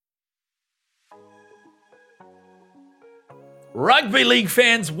Rugby League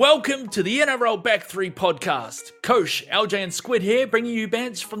fans, welcome to the NRL Back 3 podcast. Koash, LJ and Squid here, bringing you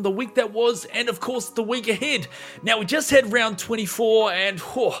bands from the week that was and of course the week ahead. Now we just had round 24 and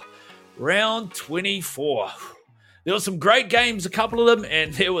round 24. There were some great games, a couple of them,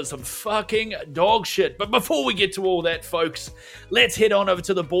 and there was some fucking dog shit. But before we get to all that, folks, let's head on over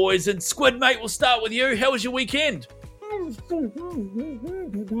to the boys. And Squid, mate, we'll start with you. How was your weekend?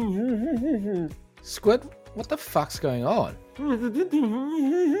 Squid, what the fuck's going on?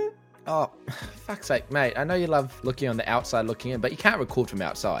 Oh, fuck's sake, mate. I know you love looking on the outside looking in, but you can't record from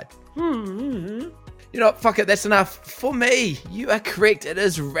outside. You know what? Fuck it. That's enough. For me, you are correct. It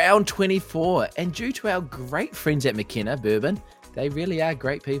is round 24. And due to our great friends at McKenna Bourbon, they really are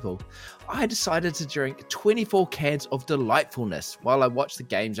great people, I decided to drink 24 cans of delightfulness while I watched the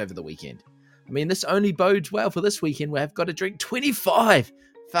games over the weekend. I mean, this only bodes well for this weekend where I've got to drink 25.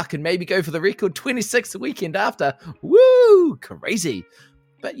 Fucking maybe go for the record 26 the weekend after. Woo! Crazy.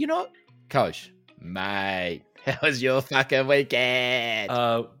 But you know what? Coach, mate, how was your fucking weekend?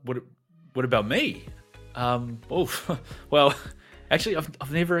 What about me? Well, actually,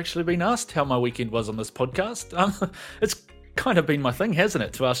 I've never actually been asked how my weekend was on this podcast. It's kind of been my thing, hasn't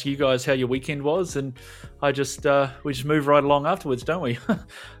it, to ask you guys how your weekend was, and we just move right along afterwards, don't we?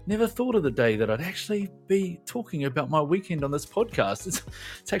 Never thought of the day that I'd actually be talking about my weekend on this podcast.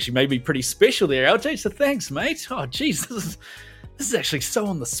 It's actually made me pretty special there, LJ, so thanks, mate. Oh, geez, this is actually so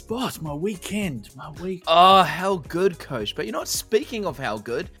on the spot. My week. Oh, how good, Coach. But you know what? Speaking of how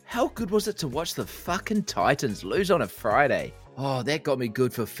good was it to watch the fucking Titans lose on a Friday? Oh, that got me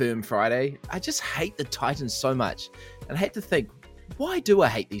good for Firm Friday. I just hate the Titans so much. And I had to think, why do I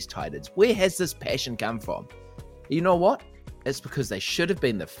hate these Titans? Where has this passion come from? You know what? It's because they should have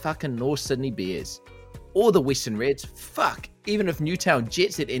been the fucking North Sydney Bears. Or the Western Reds. Fuck. Even if Newtown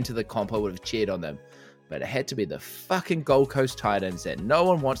Jets had entered the comp, I would have cheered on them. But it had to be the fucking Gold Coast Titans that no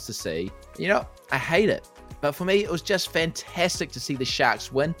one wants to see. You know, I hate it. But for me, it was just fantastic to see the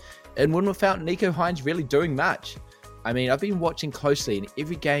Sharks win, and win without Nico Hines really doing much. I mean, I've been watching closely, and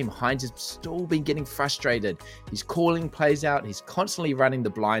every game, Hines has still been getting frustrated. He's calling plays out. He's constantly running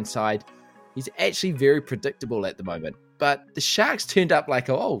the blind side. He's actually very predictable at the moment. But the Sharks turned up like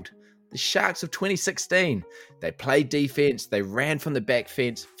old. The Sharks of 2016. They played defense. They ran from the back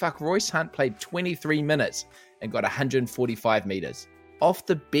fence. Fuck, Royce Hunt played 23 minutes and got 145 meters. Off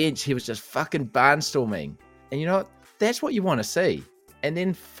the bench, he was just fucking barnstorming. And you know what? That's what you want to see. And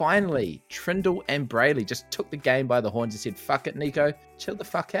then finally, Trindle and Brayley just took the game by the horns and said, fuck it, Nico, chill the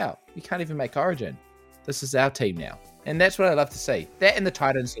fuck out. You can't even make Origin. This is our team now. And that's what I love to see. That and the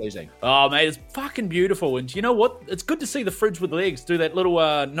Titans losing. Oh, mate, it's fucking beautiful. And you know what? It's good to see the fridge with legs do that little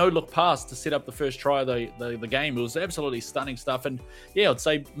no-look pass to set up the first try of the game. It was absolutely stunning stuff. And yeah, I'd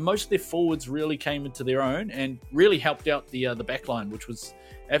say most of their forwards really came into their own and really helped out the back line, which was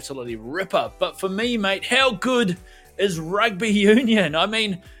absolutely ripper. But for me, mate, how good is rugby union? I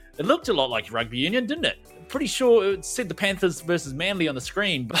mean, it looked a lot like rugby union, didn't it? Pretty sure it said the Panthers versus Manly on the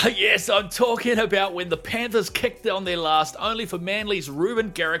screen. But yes, I'm talking about when the Panthers kicked on their last, only for Manly's Ruben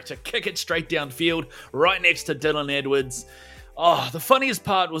Garrick to kick it straight downfield, right next to Dylan Edwards. Oh, the funniest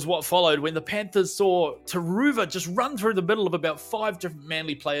part was what followed when the Panthers saw Taruva just run through the middle of about 5 different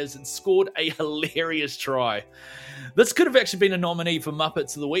Manly players and scored a hilarious try. This could have actually been a nominee for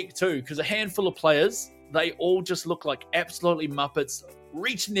Muppets of the Week too, because a handful of players, they all just look like absolutely Muppets,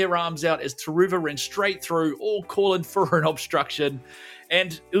 reaching their arms out as Taruva ran straight through, all calling for an obstruction.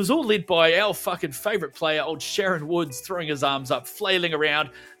 And it was all led by our fucking favourite player, old Sharon Woods, throwing his arms up, flailing around.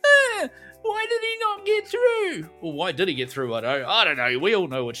 Why did he not get through? Well, why did he get through? I don't know. We all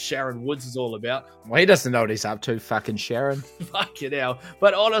know what Sharon Woods is all about. Well, he doesn't know what he's up to, fucking Sharon. Fucking hell.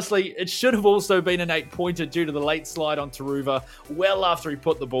 But honestly, it should have also been an 8-pointer due to the late slide on Taruva well after he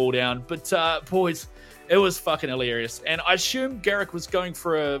put the ball down. But, boys, it was fucking hilarious. And I assume Garrick was going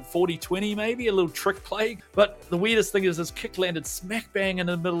for a 40-20 maybe, a little trick play. But the weirdest thing is his kick landed smack bang in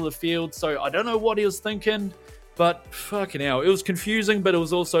the middle of the field. So I don't know what he was thinking. But fucking hell, it was confusing, but it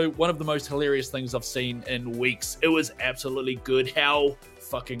was also one of the most hilarious things I've seen in weeks. It was absolutely good. How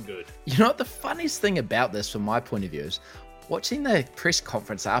fucking good. You know what? The funniest thing about this, from my point of view, is watching the press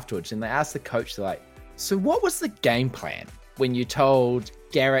conference afterwards, and they asked the coach, they're like, so what was the game plan when you told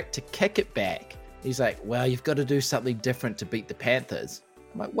Garrick to kick it back? He's like, well, you've got to do something different to beat the Panthers.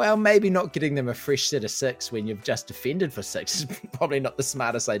 I'm like, well, maybe not getting them a fresh set of 6 when you've just defended for 6 is probably not the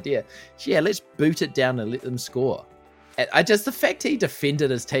smartest idea. Yeah, let's boot it down and let them score. The fact he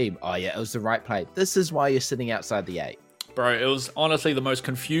defended his team, oh yeah, it was the right play. This is why you're sitting outside the 8. Bro, it was honestly the most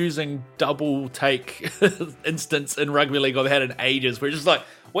confusing double take instance in rugby league I've had in ages. We're just like,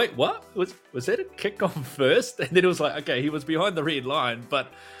 wait, what? Was that a kick on first? And then it was like, okay, he was behind the red line, but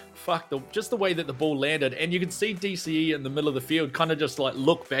fuck, just the way that the ball landed. And you could see DCE in the middle of the field kind of just like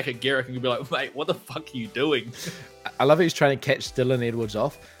look back at Garrick and be like, mate, what the fuck are you doing? I love how he's trying to catch Dylan Edwards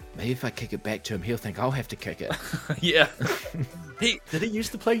off. Maybe if I kick it back to him, he'll think I'll have to kick it. Yeah. Did he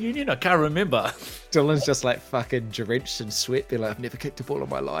used to play Union? I can't remember. Dylan's just like fucking drenched in sweat. Be like, I've never kicked a ball in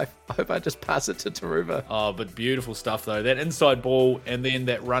my life. I hope I just pass it to Taruva. Oh, but beautiful stuff though. That inside ball and then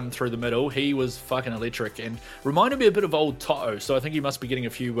that run through the middle, he was fucking electric and reminded me a bit of old Toto. So I think he must be getting a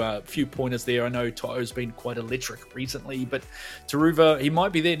few pointers there. I know Toto's been quite electric recently, but Taruva, he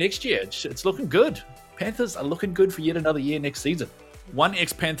might be there next year. It's looking good. Panthers are looking good for yet another year next season. One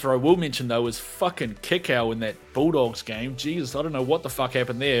ex-Panther I will mention, though, was fucking Kickow in that Bulldogs game. Jesus, I don't know what the fuck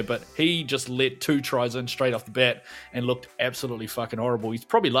happened there, but he just let 2 tries in straight off the bat and looked absolutely fucking horrible. He's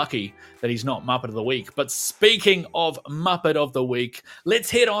probably lucky that he's not Muppet of the Week. But speaking of Muppet of the Week, let's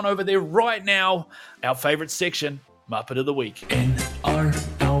head on over there right now. Our favourite section, Muppet of the Week.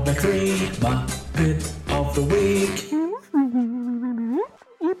 NRL Back 3, Muppet of the Week.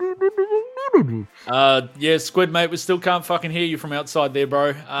 Yeah, Squid, mate, we still can't fucking hear you from outside there,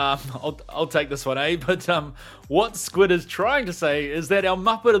 bro. I'll take this one, eh? But what Squid is trying to say is that our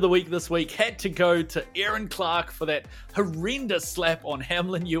Muppet of the Week this week had to go to Aaron Clark for that horrendous slap on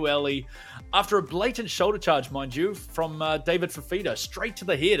Hamlin Uele after a blatant shoulder charge, mind you, from David Fafita, straight to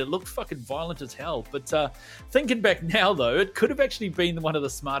the head. It looked fucking violent as hell. But thinking back now, though, it could have actually been one of the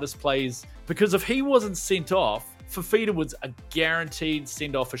smartest plays, because if he wasn't sent off, Fafita was a guaranteed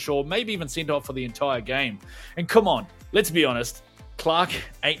send-off for sure, maybe even sent-off for the entire game. And come on, let's be honest, Clark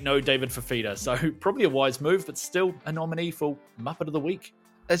ain't no David Fafita, so probably a wise move, but still a nominee for Muppet of the Week.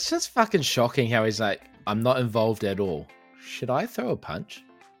 It's just fucking shocking how he's like, I'm not involved at all. Should I throw a punch?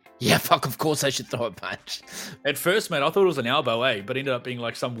 Yeah, fuck, of course I should throw a punch. At first, mate, I thought it was an elbow, but ended up being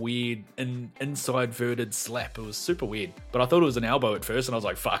like some weird inside verted slap. It was super weird. But I thought it was an elbow at first, and I was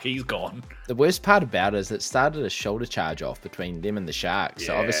like, fuck, he's gone. The worst part about it is it started a shoulder charge off between them and the Sharks. Yeah.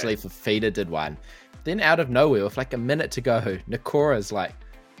 So obviously Fafita did one. Then out of nowhere, with like a minute to go, Nakora's like,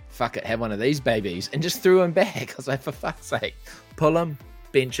 fuck it, have one of these babies, and just threw him back. I was like, for fuck's sake, pull him.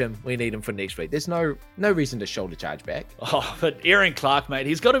 Bench him. We need him for next week. There's no reason to shoulder charge back. Oh, but Aaron Clark, mate,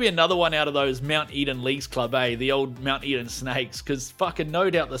 he's got to be another one out of those Mount Eden Leagues Club, the old Mount Eden Snakes, because fucking no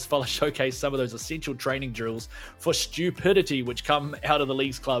doubt this fella showcased some of those essential training drills for stupidity which come out of the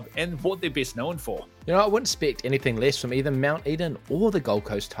Leagues Club and what they're best known for. You know, I wouldn't expect anything less from either Mount Eden or the Gold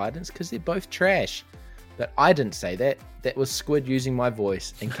Coast Titans, because they're both trash. But I didn't say that. That was Squid using my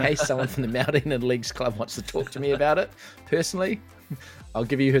voice. In case someone from the Mount Eden Leagues Club wants to talk to me about it, personally, I'll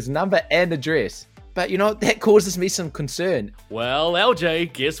give you his number and address. But you know, that causes me some concern. Well,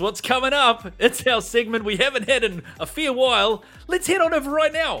 LJ, guess what's coming up? It's our segment we haven't had in a fair while. Let's head on over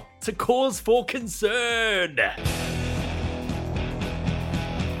right now to Cause for Concern.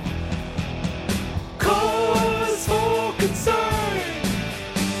 Cause for Concern.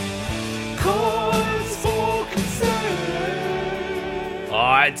 Cause for Concern.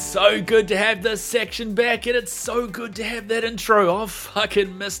 Oh, it's so good to have this section back, and it's so good to have that intro. I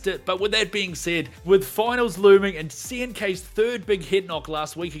fucking missed it. But with that being said, with finals looming and CNK's third big head knock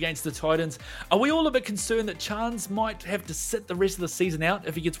last week against the Titans, are we all a bit concerned that Chance might have to sit the rest of the season out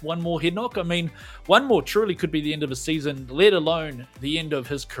if he gets one more head knock? I mean, one more truly could be the end of his season, let alone the end of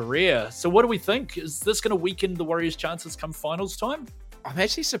his career. So what do we think? Is this going to weaken the Warriors' chances come finals time? I'm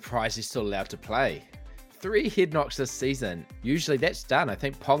actually surprised he's still allowed to play. 3 head knocks this season. Usually that's done. I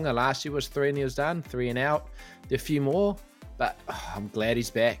think Ponga last year was 3 and he was done. 3 and out. There are a few more. But I'm glad he's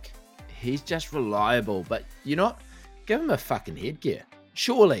back. He's just reliable. But you know what? Give him a fucking headgear.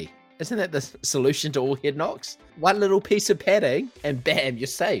 Surely. Isn't that the solution to all head knocks? One little piece of padding and bam, you're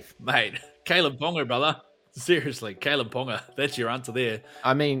safe. Mate, Caleb Ponga, brother. Seriously, Caleb Ponga. That's your answer there.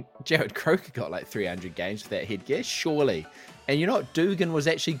 I mean, Jared Croker got like 300 games with that headgear. Surely. And you know what? Dugan was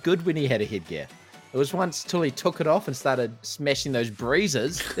actually good when he had a headgear. It was once till he took it off and started smashing those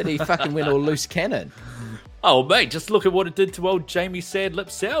breezes that he fucking went all loose cannon. Oh, mate, just look at what it did to old Jamie Sadlip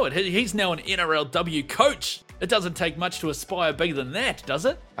Soward. He's now an NRLW coach. It doesn't take much to aspire bigger than that, does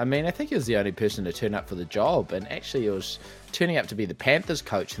it? I mean, I think he was the only person to turn up for the job, and actually he was turning up to be the Panthers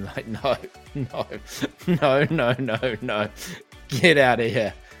coach, and like, no. Get out of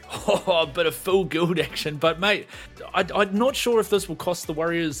here. Oh, a bit of full guild action. But, mate, I'm not sure if this will cost the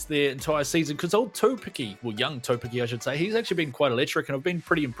Warriors their entire season, because old Topiki, well, young Topiki, I should say, he's actually been quite electric, and I've been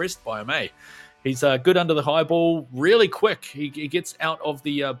pretty impressed by him, eh? He's good under the high ball, really quick. He gets out of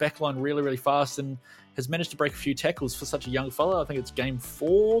the back line really, really fast, and has managed to break a few tackles for such a young fella. I think it's game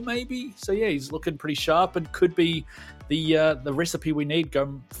 4 maybe. So yeah, he's looking pretty sharp and could be the recipe we need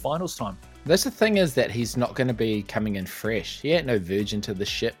come finals time. That's the thing, is that he's not going to be coming in fresh. He ain't no virgin to the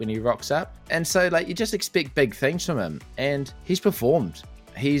shit when he rocks up. And so, like, you just expect big things from him. And he's performed.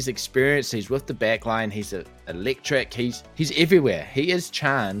 He's experienced. He's with the backline. He's electric. He's everywhere. He is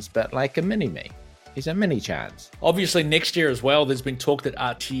Chance, but like a mini-me. He's a mini Chance. Obviously, next year as well, there's been talk that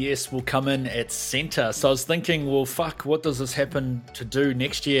RTS will come in at centre. So I was thinking, well, fuck, what does this happen to do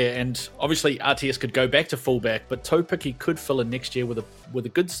next year? And obviously, RTS could go back to fullback, but Topiki could fill in next year with a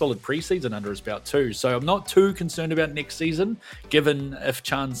good solid preseason under his belt too. So I'm not too concerned about next season, given if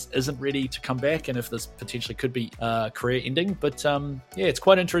Chance isn't ready to come back and if this potentially could be career ending. But yeah, it's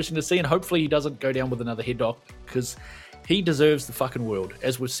quite interesting to see, and hopefully he doesn't go down with another head knock, because he deserves the fucking world,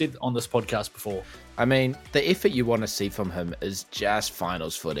 as we've said on this podcast before. I mean, the effort you want to see from him is just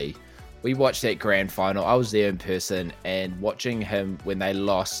finals footy. We watched that grand final. I was there in person, and watching him when they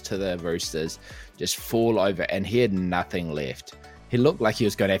lost to the Roosters just fall over, and he had nothing left. He looked like he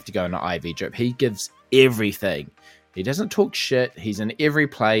was going to have to go on an IV drip. He gives everything. He doesn't talk shit. He's in every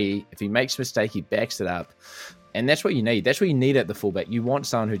play. If he makes a mistake, he backs it up. And that's what you need. That's what you need at the fullback. You want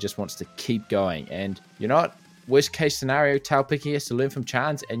someone who just wants to keep going. And you're not... Worst case scenario, Taupiki has to learn from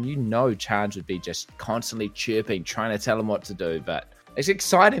Chance, and you know Chance would be just constantly chirping, trying to tell him what to do. But it's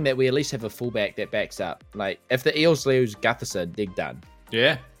exciting that we at least have a fullback that backs up. Like, if the Eels lose Gutherson, they're done.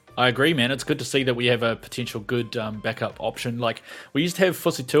 Yeah, I agree, man. It's good to see that we have a potential good backup option. Like, we used to have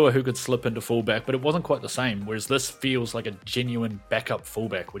Fusitua who could slip into fullback, but it wasn't quite the same, whereas this feels like a genuine backup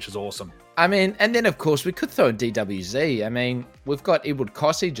fullback, which is awesome. I mean, and then, of course, we could throw in DWZ. I mean, we've got Edward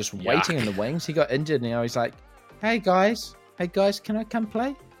Cossey just waiting in the wings. He got injured, and now he's like, Hey guys, can I come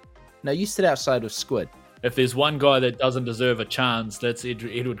play? No, you sit outside with Squid. If there's one guy that doesn't deserve a chance, that's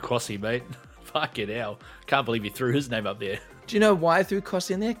Edward Cossey, mate. Fuck it, hell. Can't believe you threw his name up there. Do you know why I threw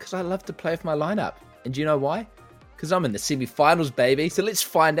Cossey in there? Because I love to play with my lineup. And do you know why? Because I'm in the semi-finals, baby. So let's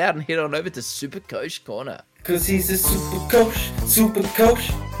find out and head on over to SuperKoash Corner. Because he's a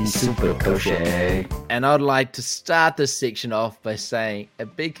SuperKoash. He's SuperKoash. And I'd like to start this section off by saying a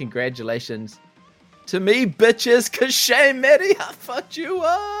big congratulations to me, bitches, because Shane Matty, I fucked you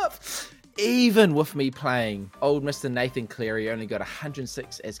up. Even with me playing, old Mr. Nathan Cleary only got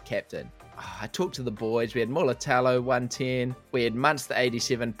 106 as captain. I talked to the boys. We had Mulatalo 110. We had Munster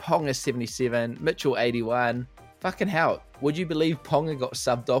 87, Ponga 77, Mitchell 81. Fucking hell. Would you believe Ponga got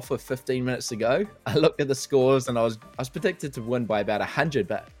subbed off with 15 minutes to go? I looked at the scores and I was predicted to win by about 100,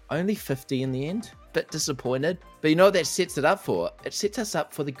 but only 50 in the end. Bit disappointed. But you know what that sets it up for? It sets us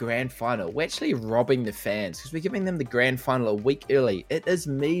up for the grand final. We're actually robbing the fans because we're giving them the grand final a week early. It is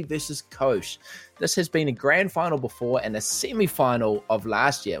me versus Koash. This has been a grand final before and a semi-final of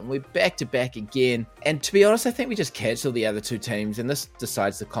last year. And we're back to back again. And to be honest, I think we just cancel the other two teams and this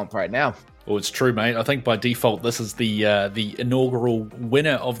decides the comp right now. Well, it's true, mate. I think by default, this is the inaugural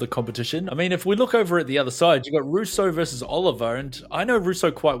winner of the competition. I mean, if we look over at the other side, you got Russo versus Oliver, and I know Russo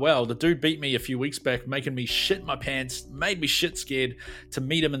quite well. The dude beat me a few weeks back, making me shit my pants, made me shit scared to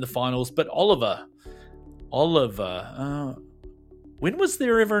meet him in the finals. But Oliver, when was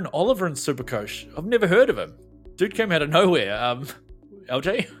there ever an Oliver in SuperKoash? I've never heard of him. Dude came out of nowhere.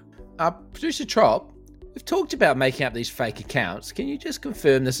 LJ? Producer Trop, we've talked about making up these fake accounts. Can you just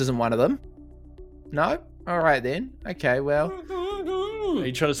confirm this isn't one of them? No? Alright then. Okay, well. Are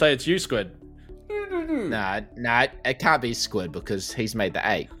you trying to say it's you, Squid? Nah, it can't be Squid because he's made the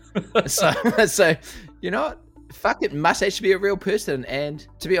 8. so, you know what? Fuck, it must actually be a real person. And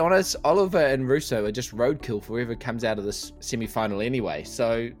to be honest, Oliver and Russo are just roadkill for whoever comes out of this semi-final anyway.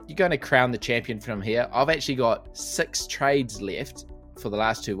 So you're going to crown the champion from here. I've actually got 6 trades left for the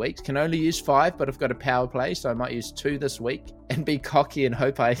last 2 weeks. Can only use 5, but I've got a power play, so I might use 2 this week and be cocky and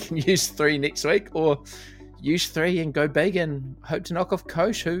hope I can use 3 next week, or use 3 and go big and hope to knock off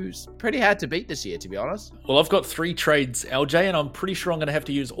Koash, who's pretty hard to beat this year, to be honest. Well, I've got 3 trades, LJ, and I'm pretty sure I'm going to have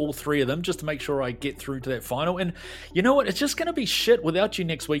to use all 3 of them just to make sure I get through to that final. And you know what? It's just going to be shit without you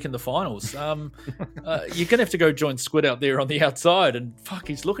next week in the finals. You're going to have to go join Squid out there on the outside, and fuck,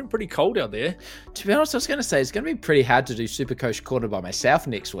 he's looking pretty cold out there. To be honest, I was going to say, it's going to be pretty hard to do SuperKoash Corner by myself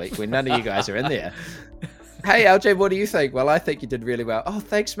next week when none of you guys are in there. Hey, LJ, what do you think? Well, I think you did really well. Oh,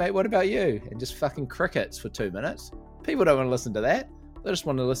 thanks, mate. What about you? And just fucking crickets for 2 minutes. People don't want to listen to that. They just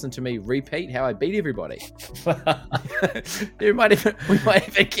want to listen to me repeat how I beat everybody. we might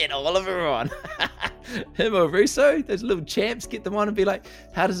even get Oliver on. Him or Russo, those little champs, get them on and be like,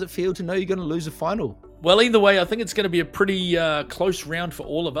 how does it feel to know you're going to lose a final? Well, either way, I think it's going to be a pretty close round for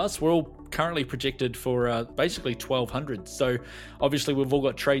all of us. We're all currently projected for basically 1,200. So obviously we've all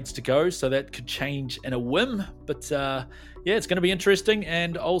got trades to go, so that could change in a whim. But yeah, it's going to be interesting,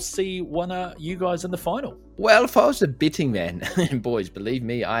 and I'll see one of you guys in the final. Well, if I was a betting man, and boys, believe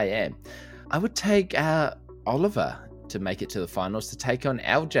me, I am, I would take Oliver to make it to the finals to take on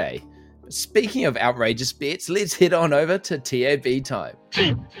LJ. Speaking of outrageous bets, let's head on over to TAB time.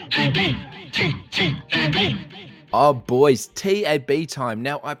 Oh, boys, TAB time.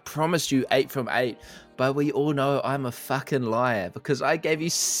 Now, I promised you 8 from 8, but we all know I'm a fucking liar because I gave you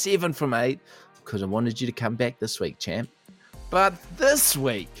 7 from 8 because I wanted you to come back this week, champ. But this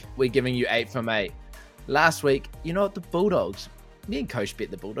week, we're giving you 8 from 8. Last week, you know what, the Bulldogs, me and Coach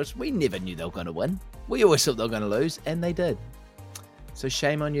bet the Bulldogs, we never knew they were going to win. We always thought they were going to lose, and they did. So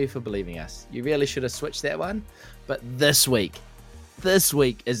shame on you for believing us. You really should have switched that one. But this week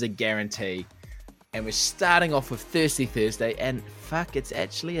is a guarantee. And we're starting off with Thirsty Thursday, and fuck, it's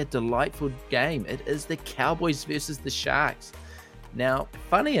actually a delightful game. It is the Cowboys versus the Sharks. Now,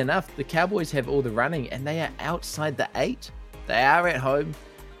 funny enough, the Cowboys have all the running, and they are outside the 8. They are at home,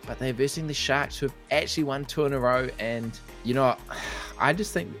 but they're versing the Sharks, who have actually won 2 in a row. And, you know, I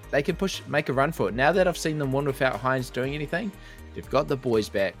just think they can make a run for it. Now that I've seen them win without Hines doing anything, they've got the boys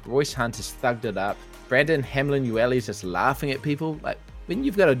back. Royce Hunt has thugged it up. Brandon Hamlin-Uele is just laughing at people. Like, when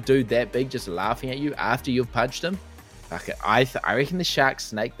you've got a dude that big just laughing at you after you've punched him, I reckon the Sharks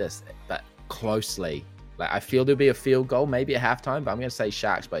snake this, but closely. Like, I feel there'll be a field goal, maybe at halftime, but I'm going to say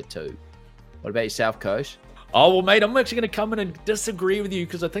Sharks by 2. What about yourself, Coach? Oh, well, mate, I'm actually going to come in and disagree with you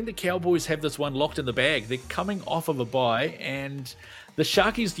because I think the Cowboys have this one locked in the bag. They're coming off of a bye, and the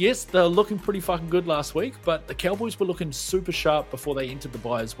Sharkies, yes, they're looking pretty fucking good last week, but the Cowboys were looking super sharp before they entered the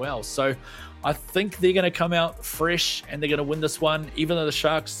bye as well. So I think they're going to come out fresh and they're going to win this one, even though the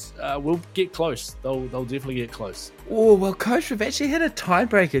Sharks will get close. They'll definitely get close. Oh, well, Coach, we've actually had a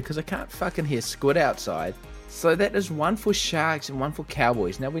tiebreaker because I can't fucking hear Squid outside. So that is 1 for Sharks and 1 for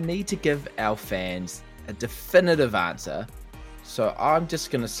Cowboys. Now, we need to give our fans a definitive answer. So I'm just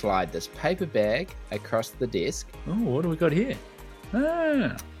going to slide this paper bag across the desk. Oh, what do we got here?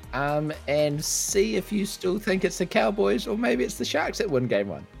 And see if you still think it's the Cowboys or maybe it's the Sharks that win game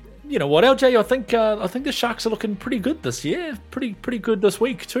 1. You know what, LJ? I think the Sharks are looking pretty good this year. Pretty good this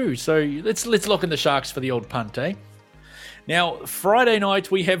week too. So let's lock in the Sharks for the old punt, eh? Now, Friday night,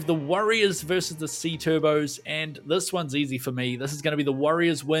 we have the Warriors versus the Sea Turbos, and this one's easy for me. This is going to be the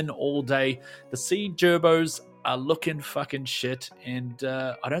Warriors win all day. The Sea Turbos are looking fucking shit, and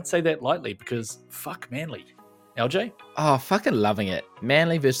I don't say that lightly because fuck Manly. LJ? Oh, fucking loving it.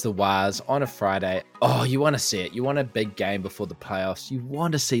 Manly versus the Wars on a Friday. Oh, you want to see it. You want a big game before the playoffs. You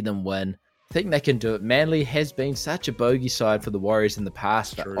want to see them win. I think they can do it. Manly has been such a bogey side for the Warriors in the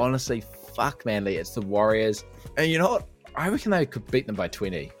past, but honestly, fuck Manly. It's the Warriors. And you know what? I reckon they could beat them by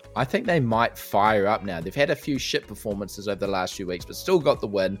 20. I think they might fire up now. They've had a few shit performances over the last few weeks, but still got the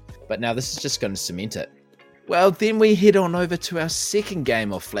win. But now this is just going to cement it. Well, then we head on over to our second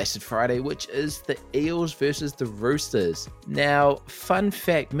game of Flaccid Friday, which is the Eels versus the Roosters. Now, fun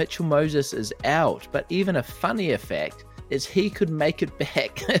fact, Mitchell Moses is out, but even a funnier fact is he could make it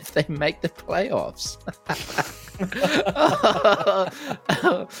back if they make the playoffs.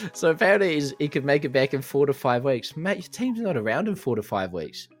 So apparently he could make it back in 4 to 5 weeks. Mate, your team's not around in 4 to 5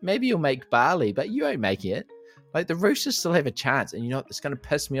 weeks. Maybe you'll make barley, but you ain't making it. Like, the Roosters still have a chance, and you know what? It's going to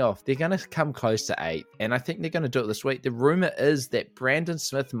piss me off. They're going to come close to 8, and I think they're going to do it this week. The rumor is that Brandon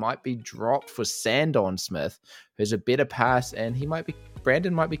Smith might be dropped for Sandon Smith, who's a better pass, and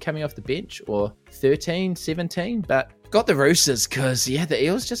Brandon might be coming off the bench, or 13, 17, but got the Roosters, because, yeah, the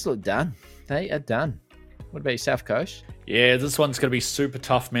Eels just look done. They are done. What about yourself, Coach? Yeah, this one's going to be super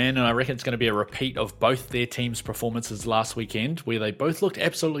tough, man, and I reckon it's going to be a repeat of both their teams' performances last weekend, where they both looked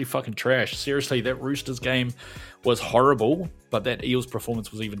absolutely fucking trash. Seriously, that Roosters game was horrible, but that Eels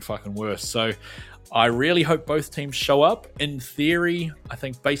performance was even fucking worse. So I really hope both teams show up. In theory, I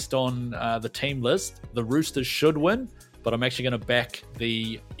think based on the team list, the Roosters should win, but I'm actually going to back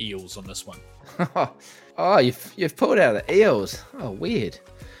the Eels on this one. Oh, you've pulled out the Eels. Oh, weird.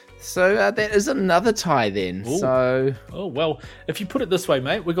 So that is another tie then. Ooh. So, oh well, if you put it this way,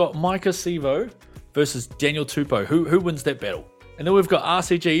 mate, we got Micah Sivo versus Daniel Tupou. Who wins that battle? And then we've got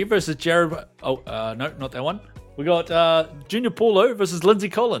RCG versus Jared. Oh, no, not that one. We got Junior Paulo versus Lindsay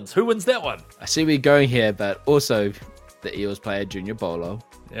Collins. Who wins that one? I see where you're going here, but also the Eels player Junior Paulo.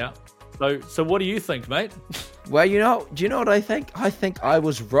 Yeah. So what do you think, mate? Well, do you know what I think? I think I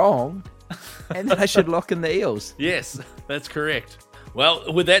was wrong, and that I should lock in the Eels. Yes, that's correct.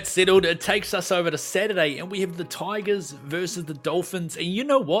 Well, with that settled, it takes us over to Saturday, and we have the Tigers versus the Dolphins. And you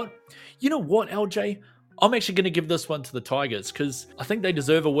know what? LJ? I'm actually going to give this one to the Tigers because I think they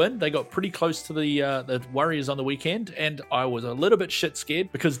deserve a win. They got pretty close to the Warriors on the weekend, and I was a little bit shit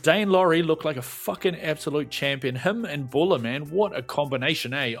scared because Dane Laurie looked like a fucking absolute champion. Him and Buller, man, what a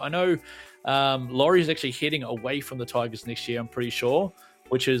combination, eh? I know Laurie's actually heading away from the Tigers next year, I'm pretty sure,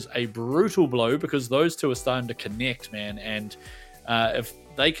 which is a brutal blow because those two are starting to connect, man. And if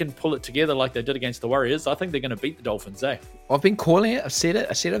they can pull it together like they did against the Warriors, I think they're going to beat the Dolphins, eh? I've been calling it. I said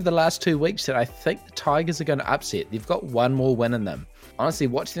over the last 2 weeks that I think the Tigers are going to upset. They've got one more win in them. Honestly,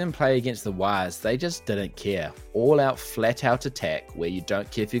 watching them play against the Wires, they just didn't care. All out, flat out attack where you don't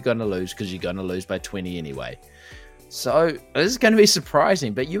care if you're going to lose because you're going to lose by 20 anyway. So this is going to be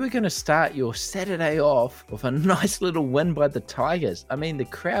surprising, but you were going to start your Saturday off with a nice little win by the Tigers. I mean, the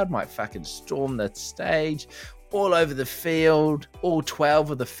crowd might fucking storm the stage, all over the field, all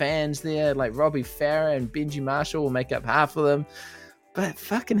 12 of the fans there, like Robbie Farah and Benji Marshall will make up half of them. But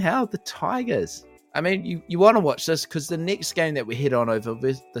fucking hell, the Tigers. I mean, you want to watch this because the next game that we head on over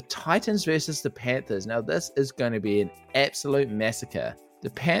is the Titans versus the Panthers. Now, this is going to be an absolute massacre. The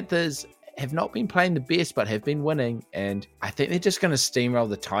Panthers have not been playing the best, but have been winning, and I think they're just going to steamroll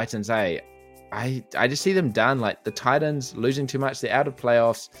the Titans, eh? I just see them done. Like, the Titans losing too much, they're out of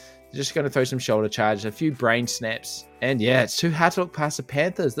playoffs, they're just going to throw some shoulder charges, a few brain snaps, and yeah, it's too hard to look past the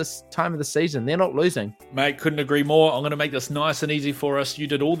Panthers this time of the season. They're not losing. Mate, couldn't agree more. I'm going to make this nice and easy for us. You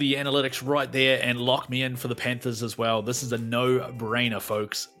did all the analytics right there and lock me in for the Panthers as well. This is a no-brainer,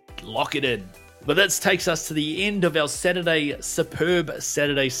 folks. Lock it in. But that takes us to the end of our superb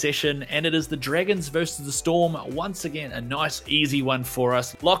Saturday session, and it is the Dragons versus the Storm. Once again, a nice, easy one for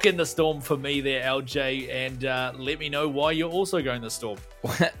us. Lock in the Storm for me there, LJ, and let me know why you're also going the Storm.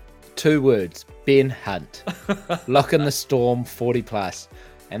 2 words, Ben Hunt. Lock in the Storm, 40 plus.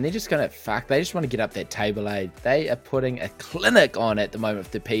 And they're just going to, they just want to get up that table, eh? They are putting a clinic on at the moment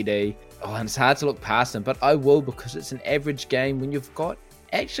with the PD. Oh, and it's hard to look past them, but I will because it's an average game when you've got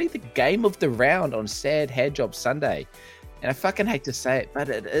actually the game of the round on Sad Handjob Sunday. And I fucking hate to say it, but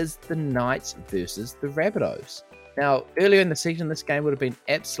it is the Knights versus the Rabbitohs. Now, earlier in the season, this game would have been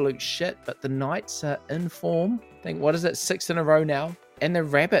absolute shit, but the Knights are in form. I think, 6 in a row now? And the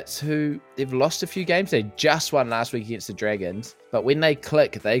Rabbits, who they've lost a few games, they just won last week against the Dragons. But when they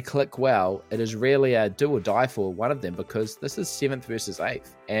click well. It is really a do or die for one of them because this is 7th versus 8th.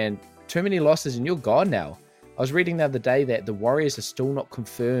 And too many losses and you're gone now. I was reading the other day that the Warriors are still not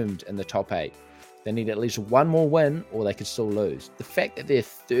confirmed in the top 8. They need at least one more win or they could still lose. The fact that they're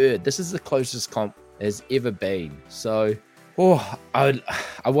 3rd, this is the closest comp has ever been. So, I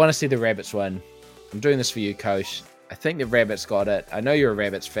want to see the Rabbits win. I'm doing this for you, Koash. I think the Rabbits got it. I know you're a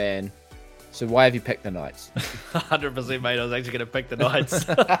Rabbits fan. So why have you picked the Knights? 100%, mate. I was actually going to pick the Knights.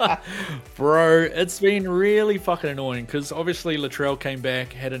 Bro, it's been really fucking annoying because obviously Latrell came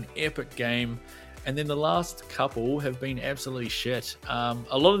back, had an epic game. And then the last couple have been absolutely shit. A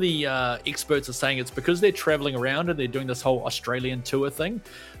lot of the experts are saying it's because they're traveling around and they're doing this whole Australian tour thing.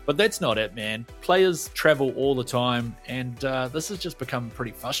 But that's not it, man. Players travel all the time. And this has just become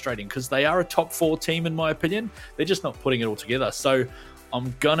pretty frustrating because they are a top 4 team, in my opinion. They're just not putting it all together. So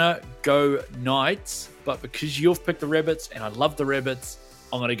I'm going to go Knights. But because you've picked the Rabbits and I love the Rabbits,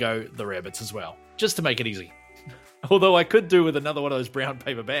 I'm going to go the Rabbits as well. Just to make it easy. Although I could do with another one of those brown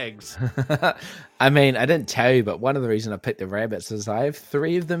paper bags. I mean, I didn't tell you, but one of the reasons I picked the Rabbits is I have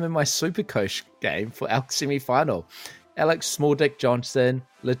 3 of them in my SuperKoash game for our semi-final. Alex Small Dick Johnson,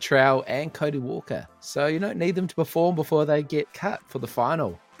 Latrell, and Cody Walker. So you don't need them to perform before they get cut for the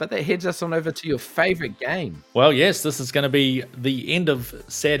final. But that heads us on over to your favourite game. Well, yes, this is going to be the end of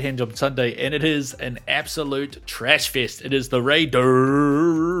Sad Handjob Sunday, and it is an absolute trash fest. It is the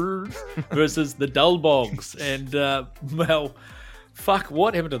Raiders versus the Dullbogs. And, well, fuck,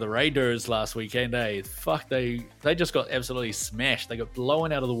 what happened to the Raiders last weekend, eh? Fuck, they just got absolutely smashed. They got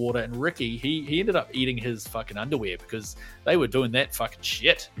blown out of the water, and Ricky, he ended up eating his fucking underwear because they were doing that fucking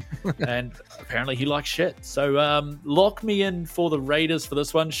shit. And apparently he likes shit. So lock me in for the Raiders for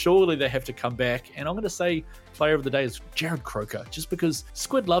this one. Surely they have to come back. And I'm going to say player of the day is Jared Croker, just because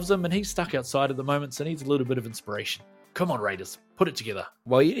Squid loves him and he's stuck outside at the moment, so needs a little bit of inspiration. Come on, Raiders. Put it together.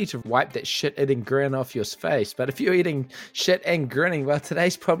 Well, you need to wipe that shit-eating grin off your face. But if you're eating shit and grinning, well,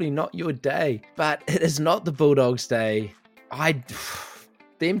 today's probably not your day. But it is not the Bulldogs' day.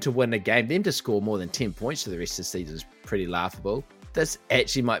 Them to win a game, them to score more than 10 points for the rest of the season is pretty laughable. This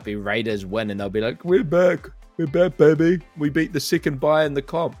actually might be Raiders win, and they'll be like, we're back, baby. We beat the second bye in the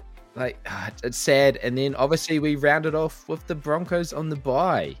comp. Like, it's sad. And then, obviously, we rounded off with the Broncos on the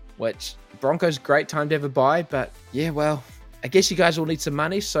bye, which... Broncos, great time to have a bye, but yeah, well, I guess you guys will need some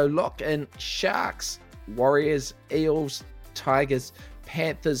money, so lock in Sharks, Warriors, Eels, Tigers,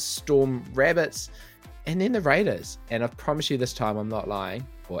 Panthers, Storm, Rabbits, And then the Raiders. And I promise you this time I'm not lying.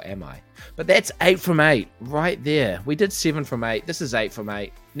 Or am I? But that's 8 from 8 right there. We did 7 from 8. This is 8 from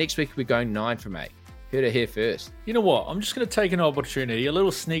 8. Next week we're going 9 from 8. Heard it here first. You know what? I'm just going to take an opportunity, a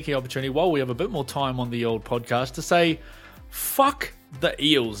little sneaky opportunity, while we have a bit more time on the old podcast to say, fuck the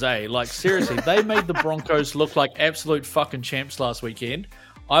Eels, eh? Like, seriously, they made the Broncos look like absolute fucking champs last weekend.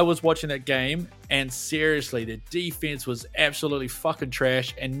 I was watching that game, and seriously, their defense was absolutely fucking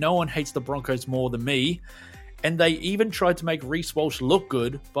trash, and no one hates the Broncos more than me. And they even tried to make Reece Walsh look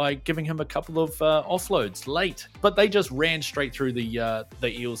good by giving him a couple of offloads late. But they just ran straight through the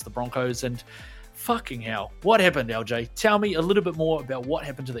Eels, the Broncos, and fucking hell. What happened, LJ? Tell me a little bit more about what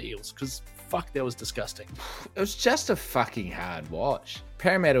happened to the Eels, because fuck, that was disgusting. It was just a fucking hard watch.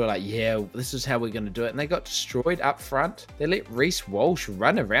 Parramatta were like, yeah, this is how we're going to do it. And they got destroyed up front. They let Reece Walsh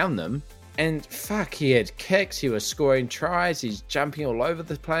run around them. And fuck, he had kicks. He was scoring tries. He's jumping all over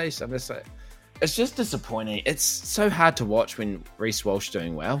the place. I'm just like... It's just disappointing. It's so hard to watch when Reece Walsh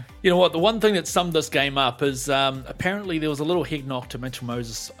doing well. You know what? The one thing that summed this game up is apparently there was a little head knock to Mitchell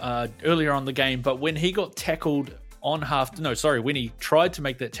Moses earlier on the game, but when he got tackled when he tried to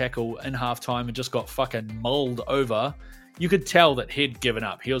make that tackle in halftime and just got fucking mulled over, you could tell that he'd given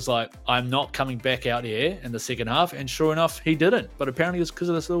up. He was like, I'm not coming back out here in the second half, and sure enough, he didn't. But apparently it was because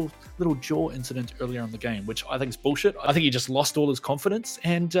of this little jaw incident earlier in the game, which I think is bullshit. I think he just lost all his confidence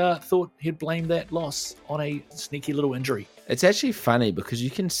and thought he'd blame that loss on a sneaky little injury. It's actually funny because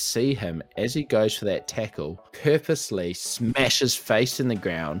you can see him as he goes for that tackle, purposely smash his face in the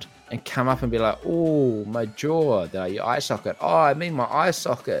ground and come up and be like, oh, my jaw, your eye socket. Oh, I mean my eye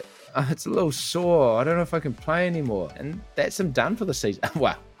socket. It's a little sore. I don't know if I can play anymore. And that's him done for the season.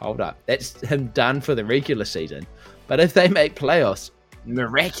 Well, hold up. That's him done for the regular season. But if they make playoffs,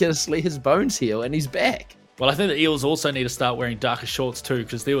 miraculously his bones heal and he's back. Well, I think the Eels also need to start wearing darker shorts too,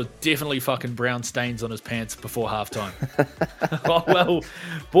 because there were definitely fucking brown stains on his pants before halftime. Oh, well,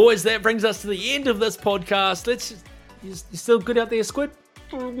 boys, that brings us to the end of this podcast. You still good out there, Squid?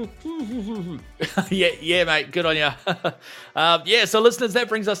 yeah, mate. Good on you. So listeners, that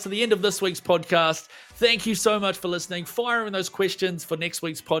brings us to the end of this week's podcast. Thank you so much for listening. Fire in those questions for next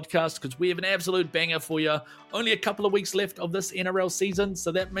week's podcast because we have an absolute banger for you. Only a couple of weeks left of this NRL season,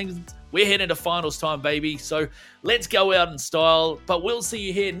 so that means we're heading to finals time, baby. So let's go out in style. But we'll see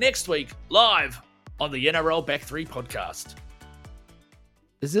you here next week, live on the NRL Back 3 podcast.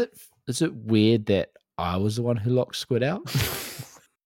 Is it weird that I was the one who locked Squid out?